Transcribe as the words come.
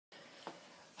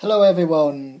Hello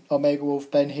everyone,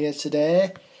 Omegawolfben here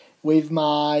today with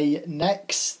my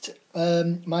next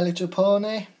My Little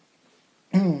Pony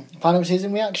final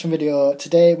season reaction video.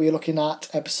 Today we're looking at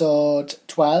episode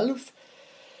 12,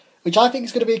 which I think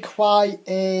is going to be quite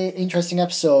an interesting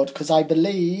episode because I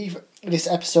believe this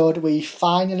episode we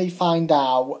finally find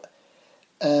out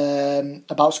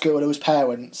about Scootaloo's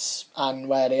parents and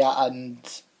where they are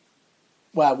and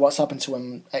what's happened to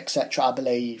them, etc. I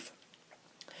believe.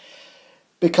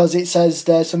 Because it says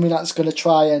there's something that's going to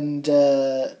try and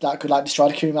that could destroy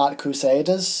the kingdom of the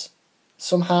Crusaders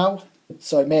somehow.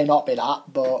 So it may not be that,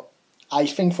 but I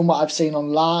think from what I've seen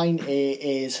online, it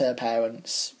is her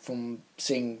parents from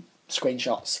seeing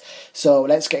screenshots. So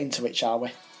let's get into it, shall we?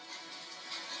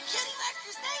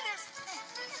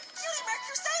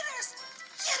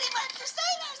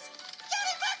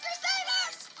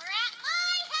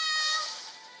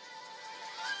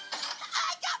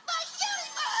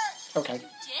 Okay. You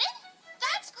did?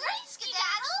 That's great,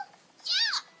 Skedaddle!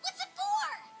 Yeah! What's it for?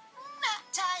 Knot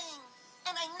tying.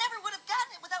 And I never would have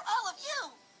gotten it without all of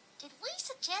you. Did we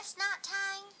suggest knot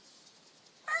tying?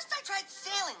 First I tried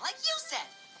sailing, like you said.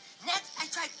 Next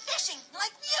I tried fishing,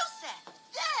 like you said.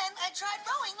 Then I tried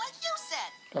rowing, like you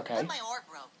said. Okay. Then my oar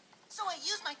broke. So I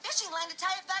used my fishing line to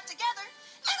tie it back together.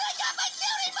 And I got my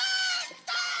cutie bird!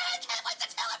 I can't wait to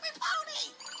tell every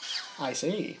pony! I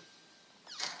see.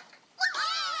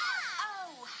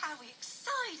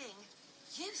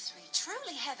 You three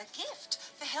truly have a gift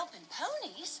for helping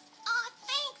ponies. Aw,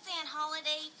 thanks, Aunt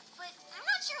Holiday. But I'm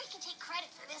not sure we can take credit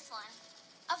for this one.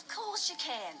 Of course you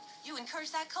can. You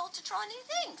encouraged that colt to try new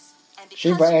things. And because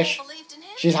She's British. you all believed in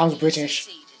him, She sounds he British.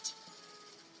 succeeded.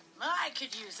 I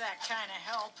could use that kind of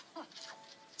help. Come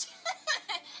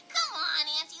on,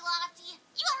 Auntie Lofty.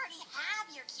 You already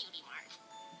have your cutie mark.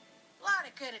 A lot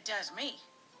of good it does me.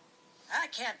 I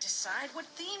can't decide what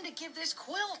theme to give this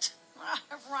quilt.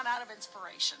 I've run out of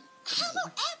inspiration. How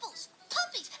about apples,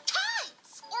 puppies,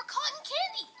 kites, or cotton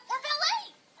candy, or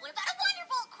ballet? What about a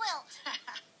Wonderbolt quilt?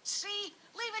 See,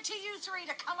 leave it to you three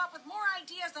to come up with more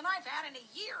ideas than I've had in a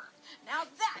year. Now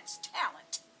that's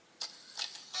talent.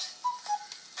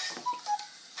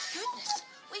 Goodness,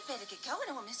 we better get going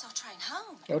or miss our train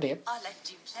home. Oh dear. I left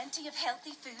you plenty of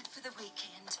healthy food for the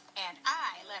weekend. And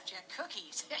I left you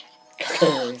cookies.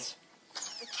 Cookies.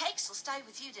 The cakes will stay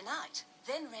with you tonight.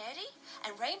 Then ready,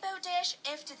 and Rainbow Dash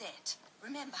after that.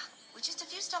 Remember, we're just a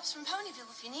few stops from Ponyville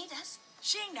if you need us.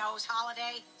 She knows,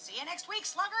 Holiday. See you next week,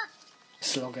 Slugger.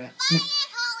 Slugger. Bye,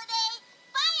 Aunt Holiday.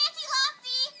 Bye, Auntie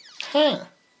Lofty. Huh.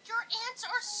 Your aunts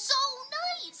are so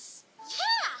nice.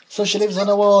 Yeah. So she lives on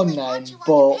her own then,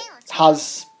 but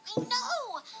has... I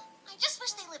know. I just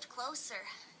wish they lived closer.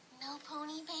 No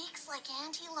pony bakes like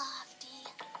Auntie Lofty.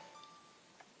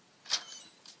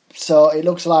 So it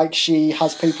looks like she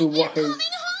has people They're who... coming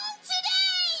home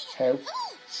today. Who?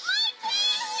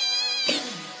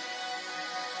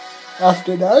 My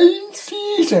After 9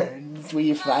 seasons,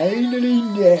 we finally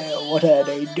know what are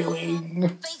they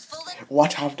doing.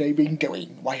 What have they been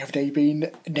doing? Why have they been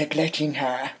neglecting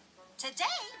her? Today,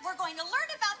 we're going to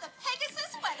learn about the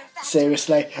Pegasus Weather Factory.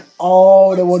 Seriously,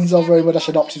 all the ones over in British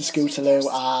adopted Scootaloo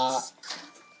are...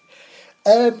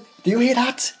 do you hear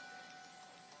that?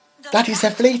 That is the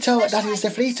fleet of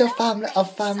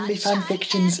family fan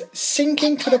fictions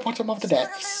sinking to the bottom of the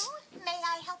depths. May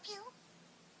I help you?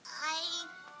 I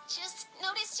just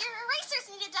noticed your erasers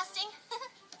needed dusting.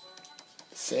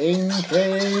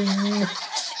 Sinking.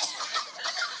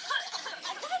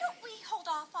 Why don't we hold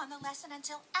off on the lesson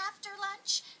until after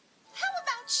lunch? How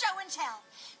about show and tell?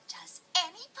 Does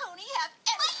any pony have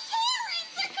any... My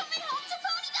parents are coming home to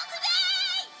Ponyville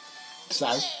today! So,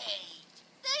 Hey,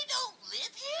 they don't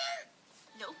live here?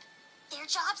 Nope. Their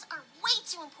jobs are way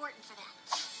too important for them.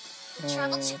 They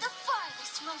travel to the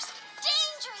farthest, most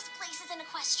dangerous places in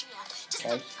Equestria to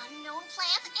study unknown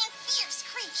plants and fierce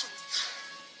creatures.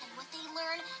 And what they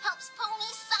learn helps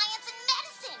ponies, science, and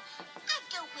medicine. I'd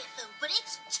go with them, but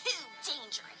it's too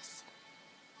dangerous.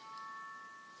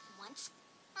 Once,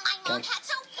 my mom had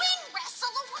to wing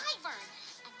wrestle a wyvern,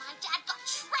 and my dad got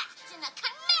trapped in a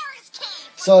chimera's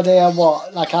cave. so they are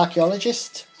what, like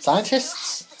archaeologists?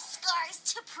 Scientists? The scars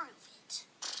to prove it.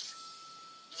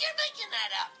 You're making that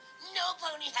up. No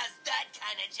pony has that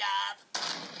kind of job.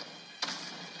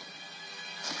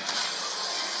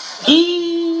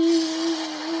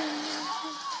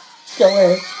 Go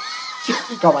away.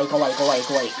 Go away, go away, go away,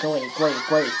 go away, go away, go away,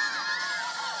 go away.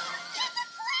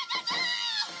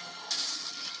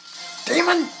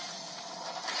 Demon!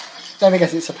 Let me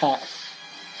guess it's a pet.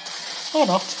 Or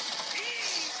not. Easy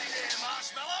there,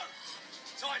 Marshmallow.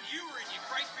 Time you were in your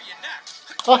crate for your nap.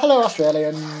 Oh, hello,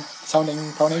 Australian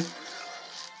sounding pony.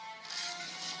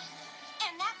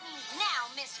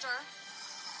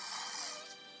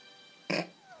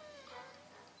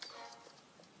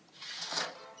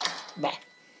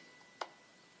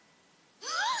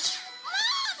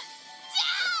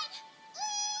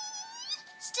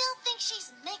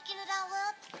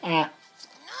 Every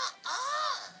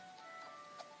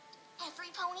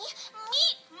pony,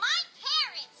 meet my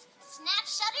parents, Snap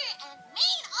Shutter and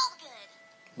Maine Allgood.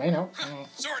 May know.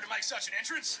 Sorry to make such an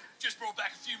entrance. Just brought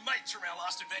back a few mates from our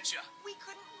last adventure. We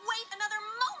couldn't wait another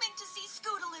moment to see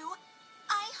Scootaloo.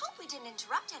 I hope we didn't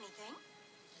interrupt anything.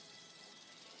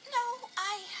 No,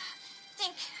 I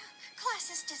think class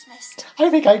is dismissed. I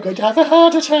think I'm going to have a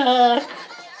heart attack.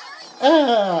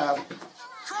 Cry!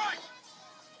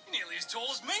 You're nearly as tall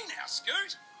as me now,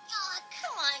 Scoot. Oh,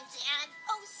 come on, Dad.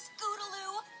 Oh,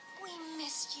 Scootaloo, we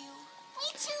missed you. Me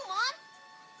too, Mom.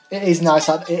 It is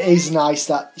nice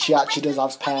that she actually does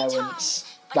have parents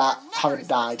that haven't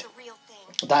died.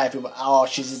 That everyone. Oh,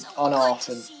 she's an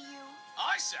orphan.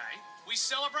 I say we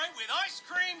celebrate with ice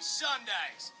cream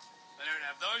sundaes. They don't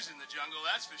have those in the jungle,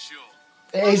 that's for sure.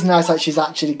 It is nice that she's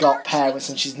actually got parents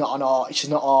and she's not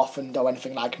orphaned or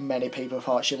anything like many people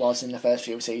thought she was in the first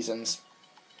few seasons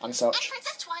and And such.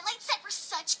 Princess Twilight said we're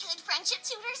such good friendship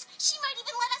tutors, she might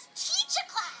even let us teach a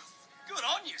class. Good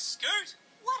on you, Scoot.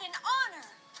 What an honor.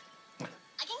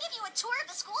 I can give you a tour of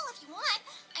the school if you want.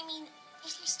 I mean,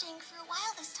 if you're staying for a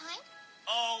while this time.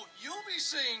 Oh, you'll be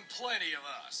seeing plenty of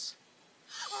us.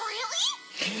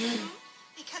 Really?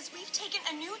 Because we've taken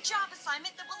a new job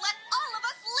assignment that will let all of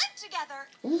us live together.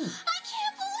 Ooh. I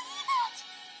can't believe it!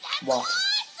 That's What?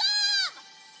 awesome!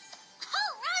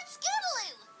 Oh, Rod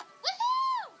Scootaloo!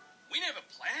 Woohoo! We never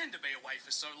planned to be away for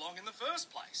so long in the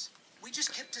first place. We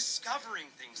just kept discovering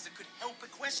things that could help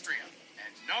Equestria.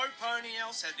 And no pony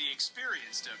else had the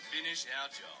experience to finish our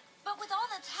job. But with all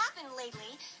that's happened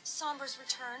lately, Sombra's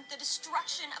return, the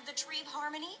destruction of the Tree of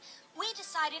Harmony, we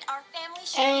decided our family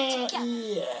should be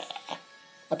together. Yeah.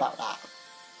 About that.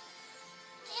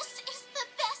 This is the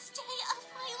best day of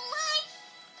my life!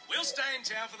 We'll stay in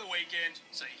town for the weekend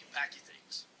so you can pack your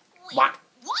things. Wait, What?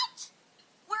 what?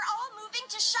 We're all moving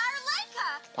to Shire Leica.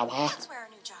 Uh-huh. That's where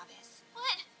our new job is.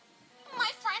 What?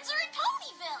 My friends are in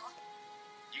Ponyville!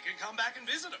 You can come back and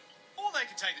visit them. Or they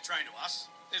can take the train to us.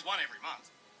 There's one every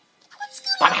month. But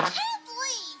Scootaloo can't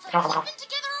leave! We've been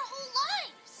together our whole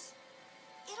lives!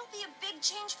 It'll be a big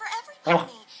change for every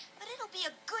pony, but it'll be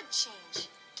a good change.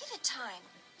 Give it time.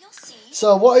 You'll see.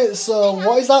 So what is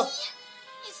that?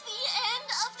 It's the end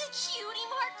of the Cutie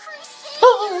Mark Crusade!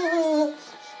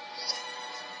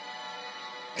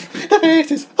 The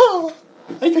faces. Oh,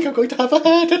 I think I'm going to have a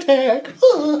heart attack.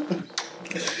 Oh.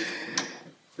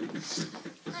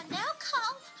 And now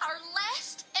come our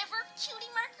last ever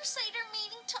Cutie Mark Crusader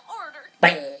meeting to order.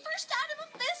 Bang. First item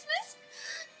of business.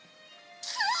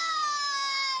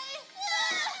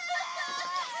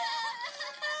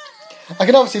 I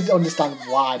can obviously understand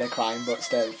why they're crying, but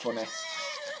still funny. You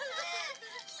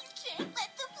can't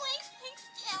let the blank snakes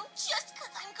down just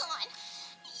 'cause I'm gone.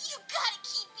 You gotta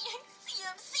keep me in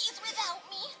CMCs without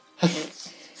me.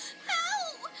 How?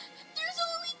 There's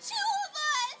only two of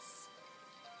us.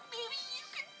 Maybe you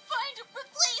can find a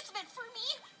replacement for me.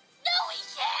 No, we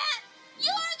can't.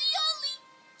 You're the only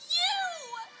you.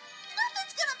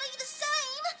 Nothing's gonna be the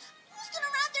same. Who's gonna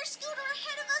ride their scooter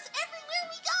ahead of us everywhere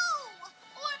we go?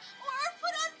 Or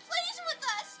put on plays with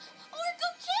us? Or go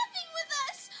camping with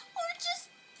us? Or just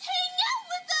hang out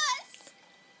with us?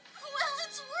 Well,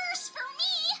 it's worse for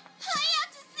me. I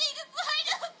have to say goodbye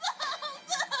to both.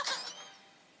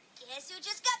 Guess who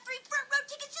just got free front row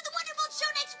tickets to the Wonderbolt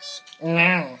show next week?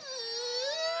 Mm.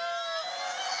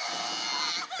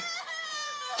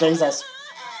 Jesus.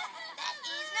 That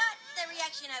is not the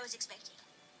reaction I was expecting.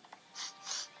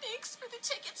 Thanks for the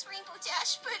tickets, Rainbow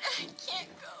Dash, but I can't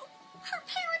go. Her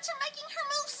parents are making her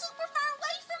move super far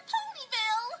away from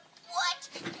Ponyville. What?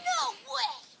 No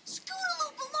way.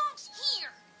 Scootaloo belongs here.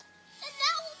 And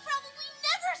now we'll probably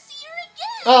never see her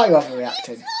again. Oh, you're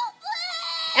overreacting. It's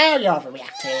hopeless. Oh, you're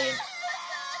overreacting.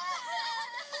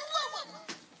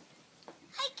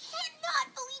 I cannot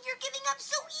believe you're giving up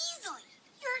so easily.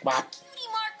 You're What? the Cutie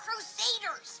Mark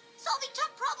Crusaders. Solving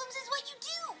tough problems is what you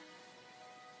do.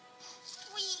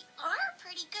 We are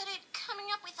pretty good at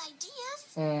coming up with ideas.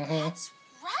 Mm-hmm. That's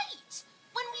right.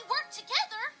 When we work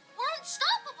together, we're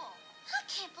unstoppable. I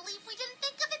can't believe we didn't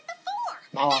think of it before.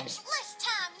 Moms. It's list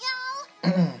time, y'all.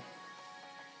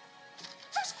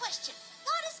 First question.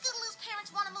 Why do Scootaloo's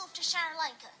parents want to move to Shire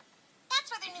Leica?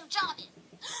 That's where their new job is.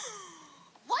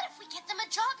 What if we get them a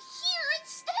job here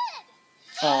instead?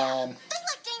 They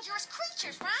like dangerous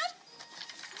creatures, right?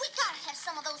 We gotta have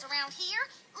some of those around here,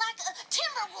 like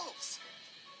timber wolves.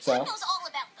 So? Ted knows all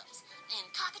about those. And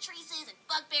cockatrices and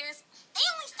bugbears. They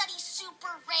only study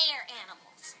super rare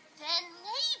animals. Then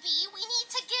maybe we need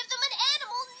to give them an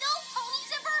animal no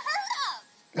pony's ever heard of.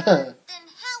 Then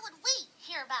how would we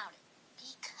hear about it?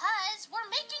 Because we're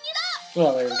making it up.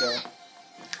 Well, there we Come go. on.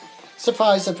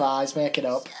 Surprise, surprise, make it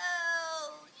up. So,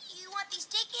 you want these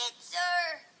tickets,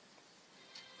 or?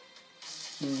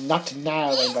 Not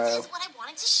now, Rainbow. This is what I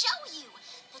wanted to show you.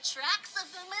 The tracks of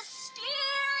the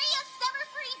mysterious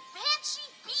Everfree Banshee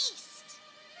Beast.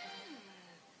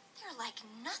 They're like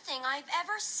nothing I've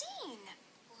ever seen.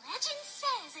 Legend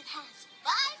says it has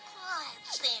 5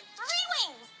 claws and 3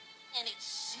 wings. And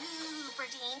it's super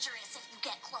dangerous if you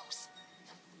get close.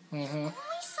 Only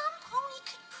some pony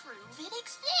could prove it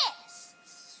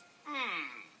exists.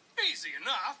 Easy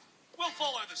enough. We'll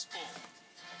follow the spoor.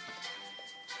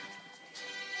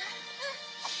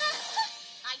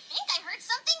 I think I heard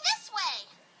something this way.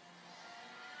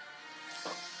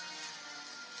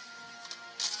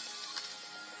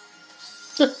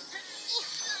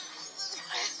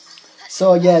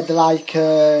 So yeah, they're like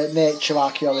nature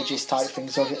archaeologist type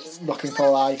things, so looking for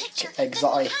like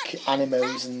exotic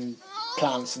animals and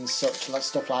plants and such, like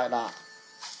stuff like that.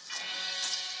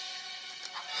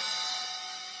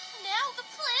 Now the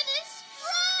plan is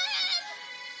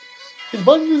run! His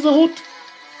bun is a hut.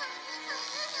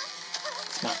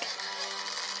 Smack.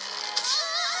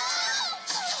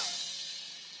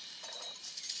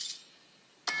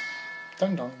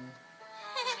 Dong dong.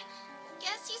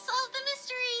 Guess you solved the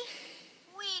mystery.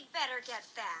 We'd better get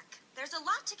back. There's a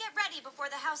lot to get ready before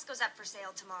the house goes up for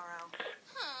sale tomorrow.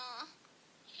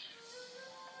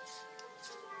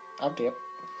 Oh dear.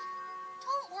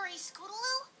 Don't worry,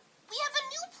 Scootaloo. We have a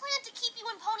new plan to keep you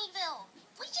in Ponyville.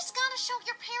 We just gotta show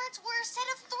your parents we're a set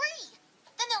of 3.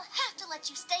 Then they'll have to let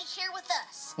you stay here with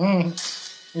us.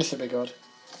 This will be good.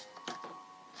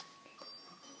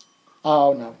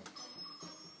 Oh no.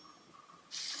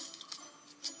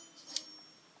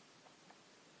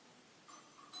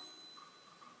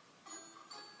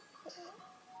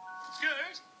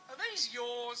 Good. Are these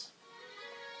yours?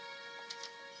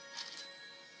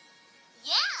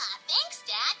 Yeah, thanks,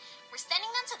 Dad. We're sending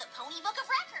them to the Pony Book of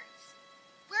Records.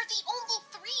 We're the only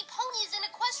 3 ponies in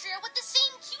Equestria with the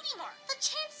same cutie mark. The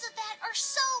chances of that are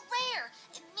so rare.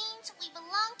 It means we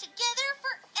belong together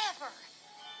forever.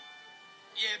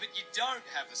 Yeah, but you don't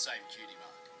have the same cutie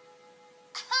mark.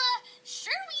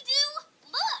 Sure we do.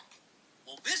 Look.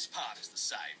 Well, this part is the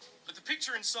same, but the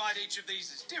picture inside each of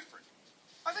these is different.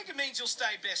 I think it means you'll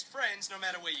stay best friends no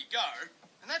matter where you go,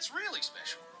 and that's really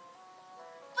special.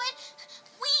 But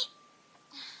we...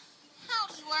 How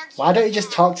do you argue? Why don't you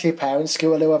just talk to your parents,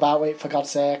 Scootaloo, about it, for God's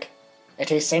sake?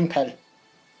 It is simple. Alright,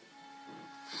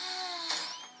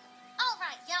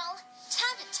 y'all.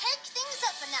 Time to take things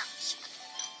up a notch.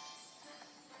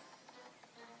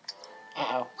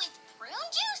 Uh-oh. With prune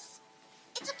juice?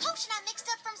 It's a potion I mixed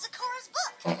up from Zikora's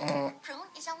book. Prune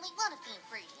is only one of the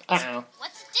ingredients. Uh-oh.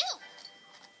 What's it do?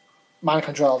 Mind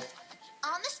control.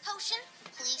 On this potion,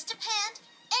 please depend,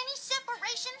 any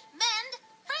separation, mend,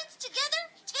 friends together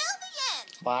till the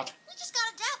end. What? We just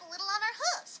gotta dab a little on our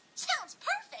hooves. Sounds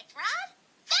perfect, right?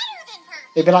 Better than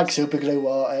perfect. It'd be like super glue,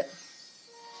 won't it?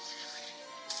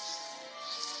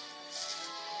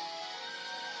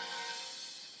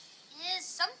 Is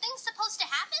something supposed to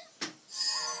happen?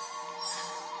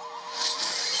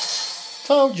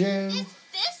 Told you. Is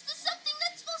this the something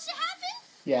that's supposed to happen?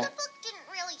 Yeah. The book didn't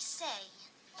really say.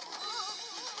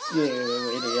 You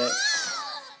idiot.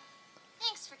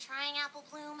 Thanks for trying, Apple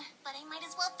Bloom, but I might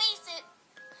as well face it.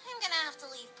 I'm gonna have to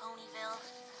leave Ponyville.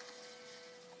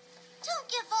 Don't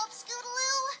give up,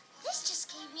 Scootaloo. This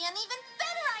just gave me an even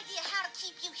better idea how to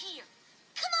keep you here.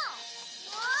 Come on.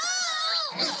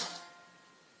 Whoa!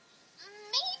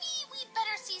 Maybe we'd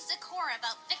better see Zikora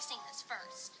about fixing this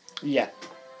first. Yeah.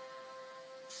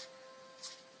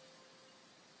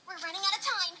 We're running out of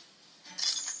time.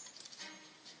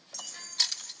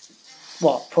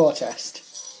 What? Protest?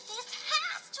 This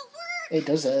has to work. It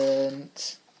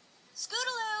doesn't.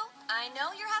 Scootaloo, I know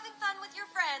you're having fun with your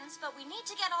friends, but we need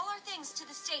to get all our things to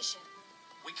the station.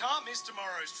 We can't miss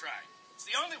tomorrow's train. It's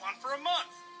the only one for a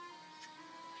month.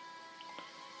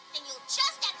 Then you'll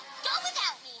just have to go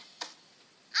without me.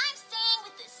 I'm staying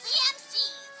with the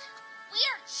CMCs. We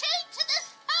are chained to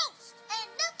this post, and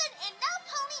nothing and no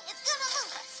pony is gonna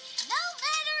move us, no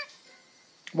matter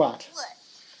What? what.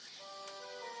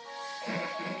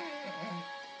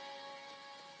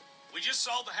 We just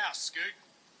sold the house, Scoot.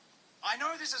 I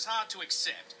know this is hard to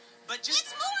accept, but just...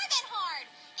 It's more than hard.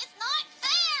 It's not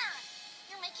fair.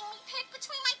 You're making me pick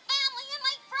between my family and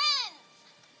my friends.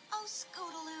 Oh,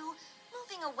 Scootaloo,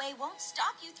 moving away won't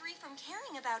stop you 3 from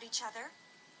caring about each other.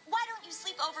 Why don't you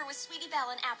sleep over with Sweetie Belle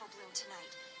and Apple Bloom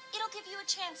tonight? It'll give you a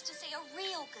chance to say a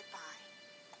real goodbye.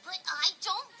 But I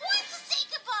don't want to say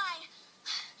goodbye.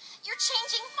 You're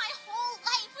changing my whole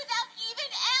life without even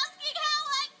asking how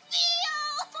I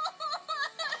feel.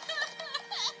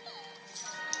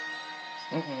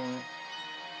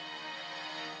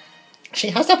 She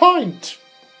has a point.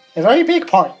 A very big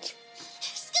point.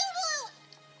 Scootaloo!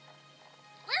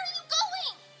 Where are you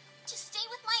going? To stay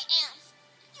with my aunts.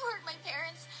 You heard my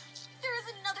parents. There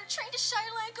is another train to Shire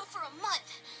for a month.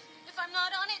 If I'm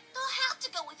not on it, they'll have to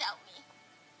go without me.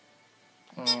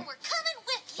 Then we're coming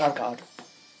with you. Oh God.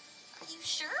 Are you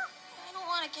sure? I don't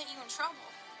want to get you in trouble.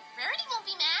 Rarity won't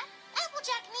be mad.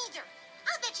 Applejack neither.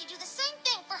 I bet you do the same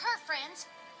thing for her friends.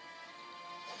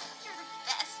 You're the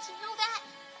best, you know that?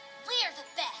 We're the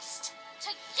best.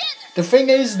 Together. The thing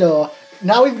is, though,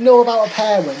 now we know about her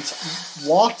parents.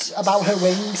 What about her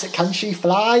wings? Can she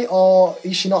fly, or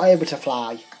is she not able to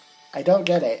fly? I don't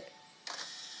get it.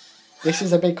 This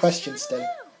is a big question still.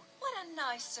 What a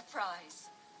nice surprise.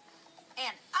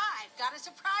 And I've got a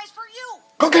surprise for you.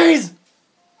 Cookies!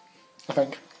 I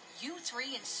think. You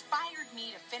three inspired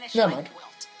me to finish Never my mind.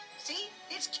 quilt. See?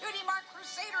 It's Cutie Mark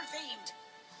Crusader themed.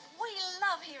 We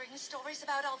love hearing stories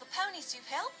about all the ponies you've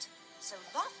helped. So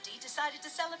Lofty decided to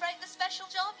celebrate the special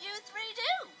job you three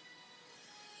do.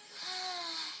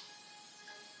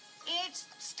 It's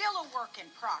still a work in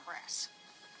progress.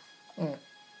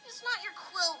 It's not your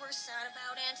quilt we're sad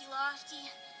about, Auntie Lofty.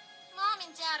 Mom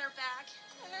and Dad are back,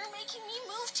 and they're making me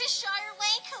move to Shire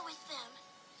with them.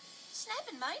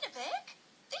 Snapping mine a bit.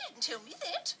 They didn't tell me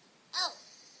that. Oh,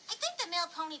 I think the mail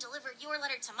pony delivered your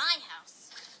letter to my house.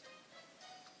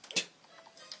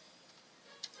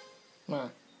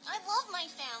 I love my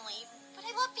family, but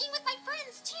I love being with my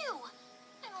friends too.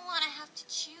 I don't want to have to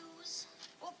choose.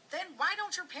 Well, then why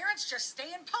don't your parents just stay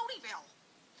in Ponyville?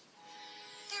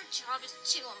 Their job is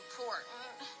too important.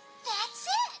 That's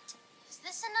it. Is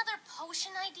this another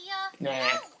potion idea? Nah.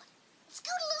 No.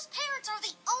 Scootaloo's parents are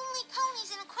the only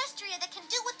ponies in Equestria that can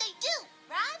do what they do,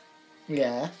 right?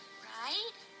 Yeah.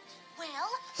 Right? Well,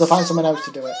 So find someone else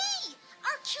to do it. we.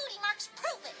 Our cutie marks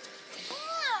prove it.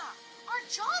 Yeah. Our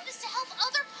job is to help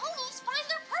other ponies find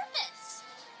their purpose.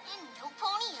 And no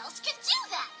pony else can do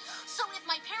that. So if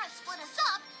my parents split us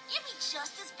up, it'd be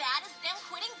just as bad as them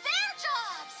quitting their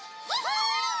jobs.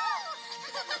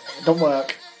 Woohoo! Don't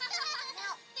work.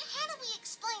 Now, how do we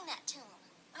explain that to them?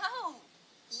 Oh,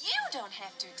 you don't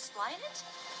have to explain it.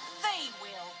 They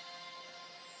will.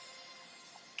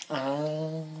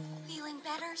 Feeling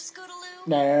better, Scootaloo? A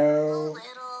No.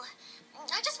 little.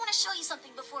 I just want to show you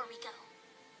something before we go.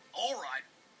 All right,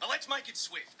 but let's make it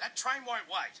swift. That train won't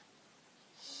wait.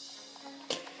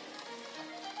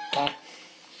 Okay.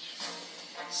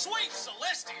 Sweet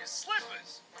Celestia's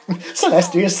slippers.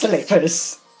 Celestia's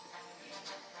slippers.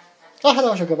 Oh,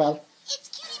 hello, Sugar Bell. It's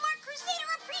Cutie Mark Crusader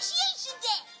Appreciation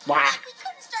Day. Wah. And we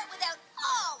couldn't start without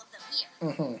all of them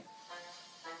here.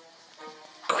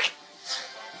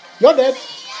 You're dead.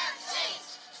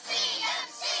 CMCs,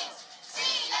 CMCs,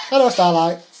 CMCs. Hello,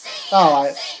 Starlight.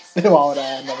 Alright. You are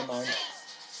there, never mind.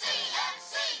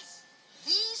 CMCs.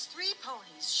 These three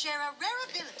ponies share a rare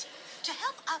ability to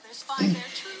help others find their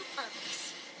true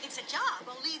purpose. It's a job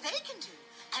only they can do,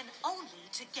 and only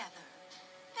together.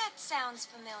 That sounds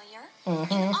familiar.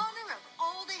 In honor of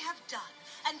all they have done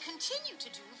and continue to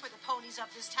do for the ponies of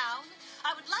this town,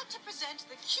 I would like to present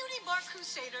the Cutie Mark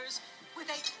Crusaders with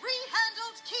a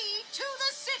three-handled key to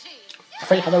the city. A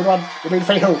three-handled one. You mean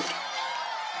three-hoofed.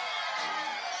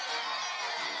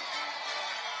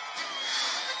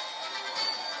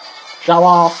 Show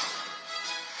off.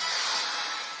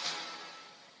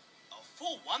 A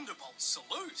full Wonderbolt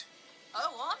salute.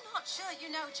 Oh, I'm not sure you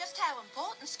know just how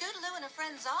important Scootaloo and her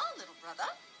friends are, little brother.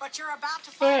 But you're about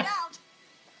to find out.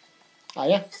 Are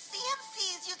ya? The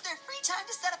CMCs use their free time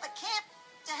to set up a camp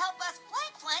to help us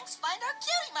flanks find our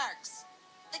cutie marks.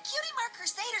 The Cutie Mark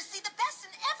Crusaders see the best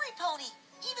in every pony,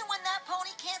 even when that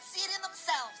pony can't see it in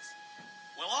themselves.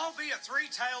 Well, I'll be a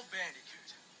three-tailed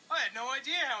bandicoot. I had no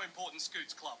idea how important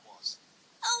Scoot's club was.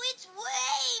 Oh, it's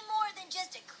way more than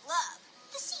just a club.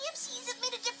 The CMCs have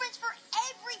made a difference for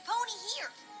every pony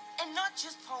here. And not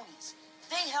just ponies.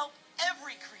 They help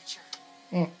every creature.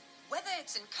 Whether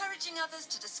it's encouraging others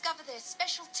to discover their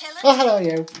special talent, Oh, hello,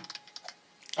 you.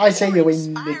 I see or you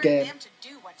in the inspiring game. them to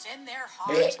do what's in their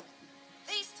heart. Blech.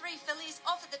 These three fillies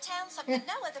offer the town something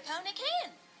no other pony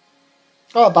can.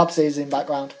 Oh, Babsy's in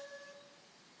background.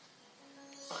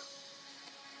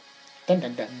 Dun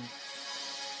dun dun.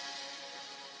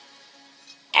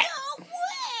 No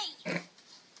way!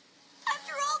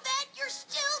 After all that, you're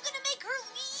still gonna make her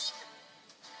leave?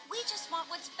 We just want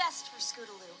what's best for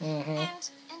Scootaloo. And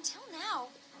until now,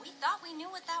 we thought we knew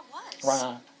what that was.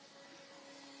 Wow.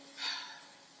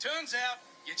 Turns out,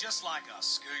 you're just like us,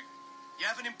 Scoot. You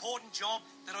have an important job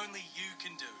that only you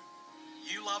can do.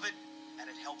 You love it, and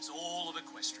it helps all of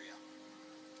Equestria.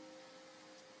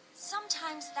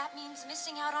 Sometimes that means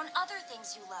missing out on other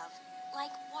things you love,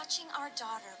 like watching our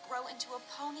daughter grow into a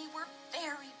pony we're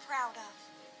very proud of.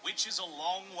 Which is a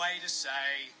long way to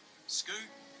say, Scoot,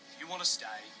 if you want to stay,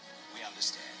 we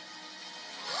understand.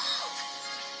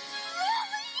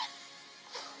 Really?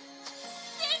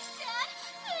 Thanks, Dad.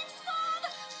 Thanks,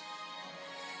 Mom.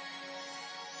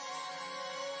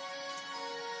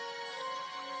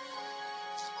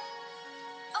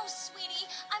 Oh, sweetie,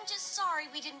 I'm just sorry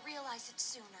we didn't realize it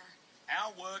sooner.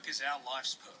 Our work is our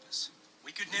life's purpose.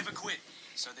 We could never quit,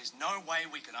 so there's no way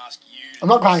we can ask you to... I'm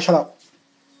not crying, shut up.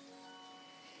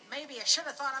 Maybe you should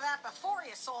have thought of that before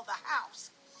you sold the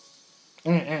house.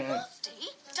 Lofty,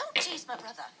 don't tease my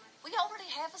brother. We already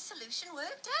have a solution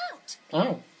worked out.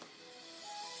 Oh.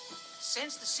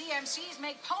 Since the CMCs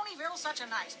make Ponyville such a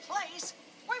nice place,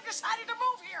 we've decided to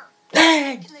move here.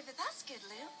 You can live with us,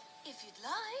 Goodaloo, if you'd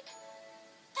like.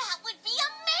 That would be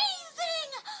amazing!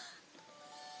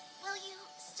 Will you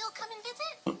still come and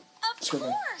visit? Of Sure.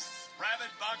 course.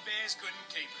 Rabid bugbears couldn't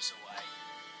keep us away.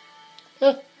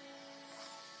 Yeah.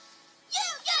 You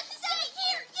get to stay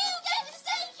here! You get to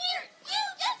stay here! You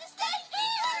get to stay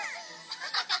here!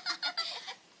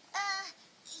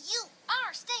 You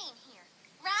are staying here,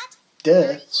 right? Duh.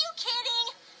 Are you kidding?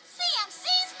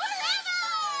 CMC's forever!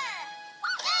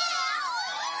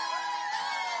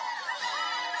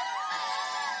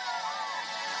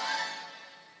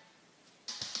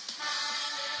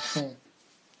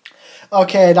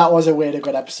 Okay, that was a really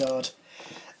good episode.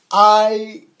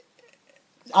 I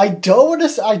don't want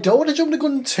to jump the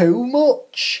gun too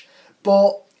much,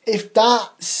 but if that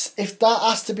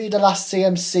has to be the last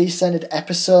CMC centered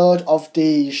episode of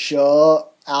the show,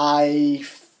 I'm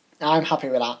happy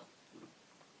with that.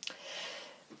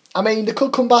 I mean, they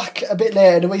could come back a bit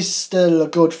later. There is still a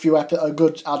good few I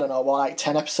don't know, what, like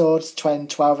 10 episodes,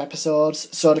 12 episodes.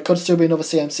 So there could still be another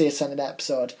CMC centered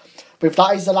episode. But if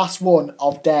that is the last one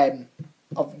of them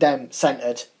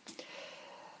centered,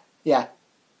 yeah,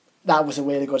 that was a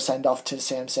really good send off to the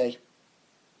CMC.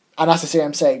 And that's the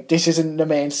CMC. This isn't the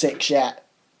main six yet.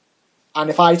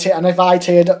 And if I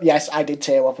teared up, yes, I did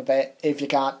tear up a bit. If you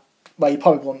can't, well, you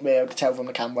probably wouldn't be able to tell from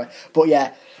the camera. But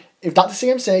yeah, if that's the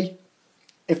CMC,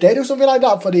 if they do something like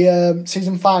that for the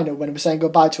season final when we're saying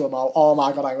goodbye to them all, oh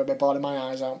my god, I'm going to be bawling my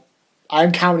eyes out.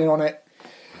 I'm counting on it.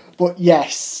 But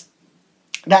yes,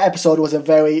 that episode was a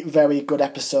very, very good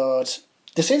episode.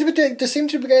 They seem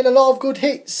to be getting a lot of good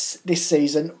hits this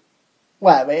season.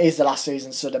 Well, it is the last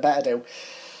season, so they better do.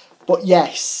 But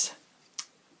yes,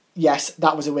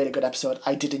 that was a really good episode.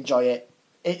 I did enjoy it.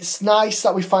 It's nice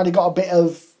that we finally got a bit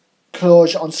of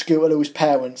closure on Scootaloo's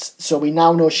parents, so we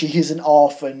now know she isn't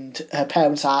orphaned. Her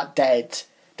parents aren't dead.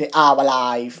 They are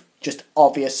alive. Just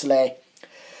obviously,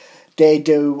 they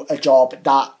do a job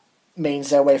that means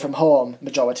they're away from home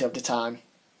majority of the time.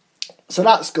 So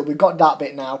that's good. We've got that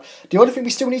bit now. The only thing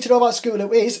we still need to know about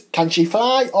Scootaloo is, can she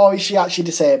fly, or is she actually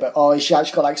disabled, or is she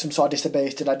actually got like some sort of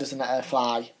disability that doesn't let her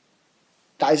fly?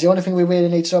 That is the only thing we really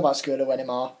need to know about Scootaloo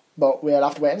anymore. But we'll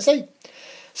have to wait and see.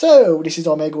 So, this is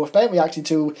Omegawolfben reacting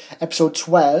to episode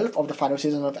 12 of the final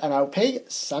season of MLP.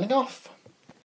 Signing off.